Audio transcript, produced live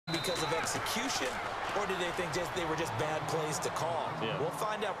because of execution, or did they think they were just bad plays to call? Yeah. We'll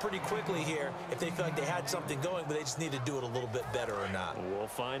find out pretty quickly here if they feel like they had something going, but they just need to do it a little bit better or not. We'll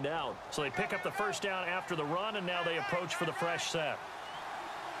find out. So they pick up the first down after the run, and now they approach for the fresh set.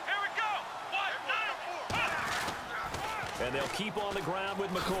 And they'll keep on the ground with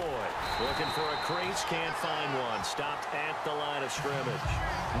McCoy. Looking for a crease, can't find one. Stopped at the line of scrimmage.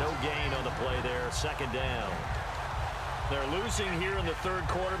 No gain on the play there, second down. They're losing here in the third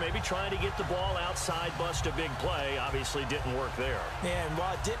quarter, maybe trying to get the ball outside, bust a big play. Obviously didn't work there. Yeah, and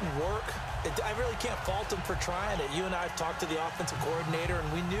while it didn't work, I really can't fault them for trying it. You and I have talked to the offensive coordinator,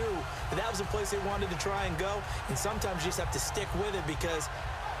 and we knew that was a place they wanted to try and go. And sometimes you just have to stick with it because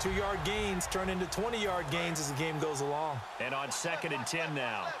 2-yard gains turn into 20-yard gains as the game goes along. And on 2nd and 10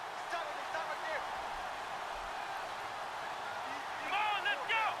 now.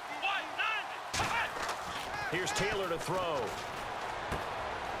 Here's Taylor to throw.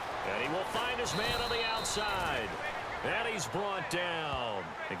 And he will find his man on the outside. And he's brought down.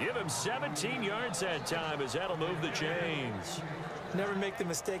 And give him 17 yards that time as that'll move the chains. Never make the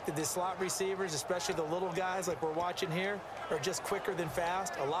mistake that the slot receivers, especially the little guys like we're watching here, are just quicker than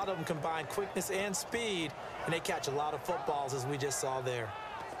fast. A lot of them combine quickness and speed, and they catch a lot of footballs, as we just saw there.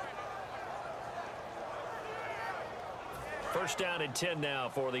 First down and 10 now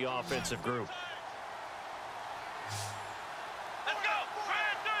for the offensive group.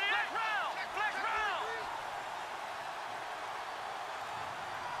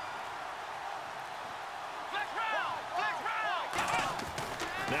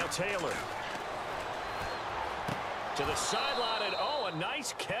 Now Taylor to the sideline, and oh, a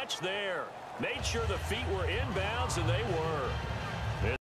nice catch there. Made sure the feet were inbounds, and they were.